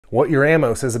What Your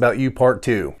Ammo Says About You Part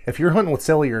 2. If you're hunting with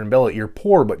Cellier and Bellot, you're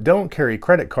poor but don't carry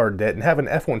credit card debt and have an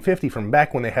F-150 from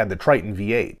back when they had the Triton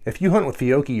V8. If you hunt with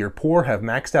Fiocchi, you're poor, have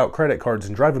maxed out credit cards,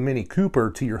 and drive a Mini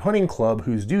Cooper to your hunting club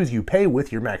whose dues you pay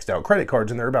with your maxed out credit cards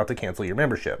and they're about to cancel your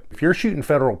membership. If you're shooting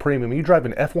federal premium, you drive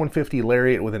an F-150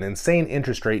 Lariat with an insane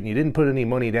interest rate and you didn't put any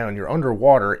money down, you're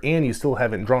underwater, and you still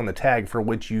haven't drawn the tag for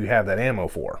which you have that ammo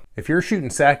for. If you're shooting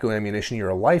Sacco ammunition, you're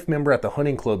a life member at the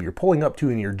hunting club you're pulling up to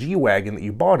in your G-Wagon that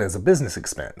you bought as a business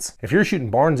expense. If you're shooting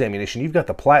Barnes ammunition, you've got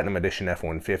the Platinum Edition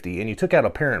F-150 and you took out a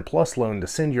Parent Plus loan to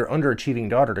send your underachieving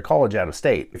daughter to college out of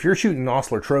state. If you're shooting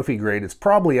Nosler Trophy Grade, it's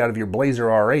probably out of your Blazer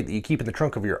R8 that you keep in the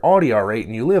trunk of your Audi R8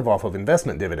 and you live off of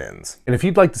investment dividends. And if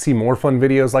you'd like to see more fun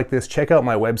videos like this, check out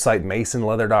my website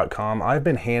masonleather.com. I've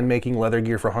been hand making leather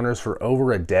gear for hunters for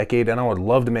over a decade and I would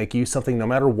love to make you something no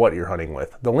matter what you're hunting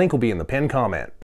with. The link will be in the pinned comment.